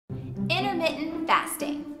Intermittent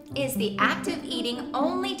fasting is the act of eating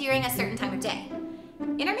only during a certain time of day.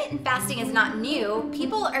 Intermittent fasting is not new.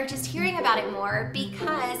 People are just hearing about it more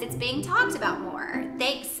because it's being talked about more,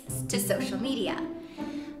 thanks to social media.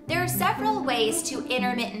 There are several ways to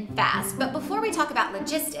intermittent fast, but before we talk about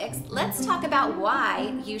logistics, let's talk about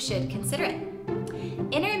why you should consider it.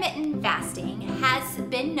 Intermittent fasting has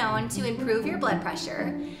been known to improve your blood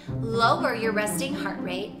pressure, lower your resting heart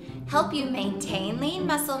rate, help you maintain lean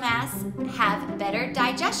muscle mass, have better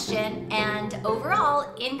digestion, and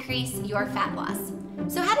overall increase your fat loss.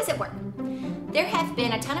 So how does it work? There have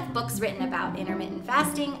been a ton of books written about intermittent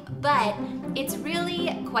fasting, but it's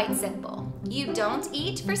really quite simple. You don't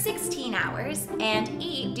eat for 16 hours and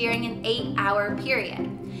eat during an 8-hour period.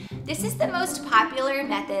 This is the most popular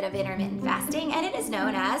method of intermittent fasting, and it is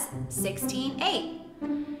known as 16-8.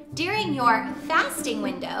 During your fasting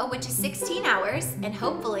window, which is 16 hours, and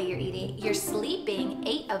hopefully you're sleeping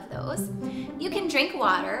 8 of those, you can drink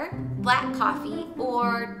water, black coffee,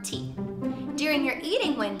 or tea. During your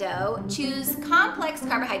eating window, choose complex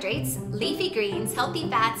carbohydrates, leafy greens, healthy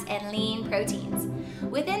fats, and lean proteins.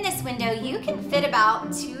 Within this window, you can fit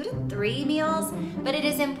about 2 to 3 meals, but it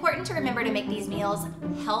is important to remember to make these meals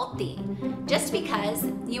healthy. Just because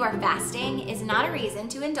you are fasting is not a reason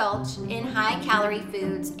to indulge in high-calorie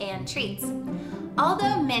foods and treats.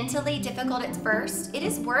 Although mentally difficult at first, it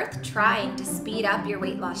is worth trying to speed up your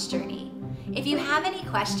weight loss journey. If you have any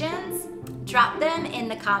questions, drop them in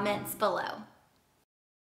the comments below.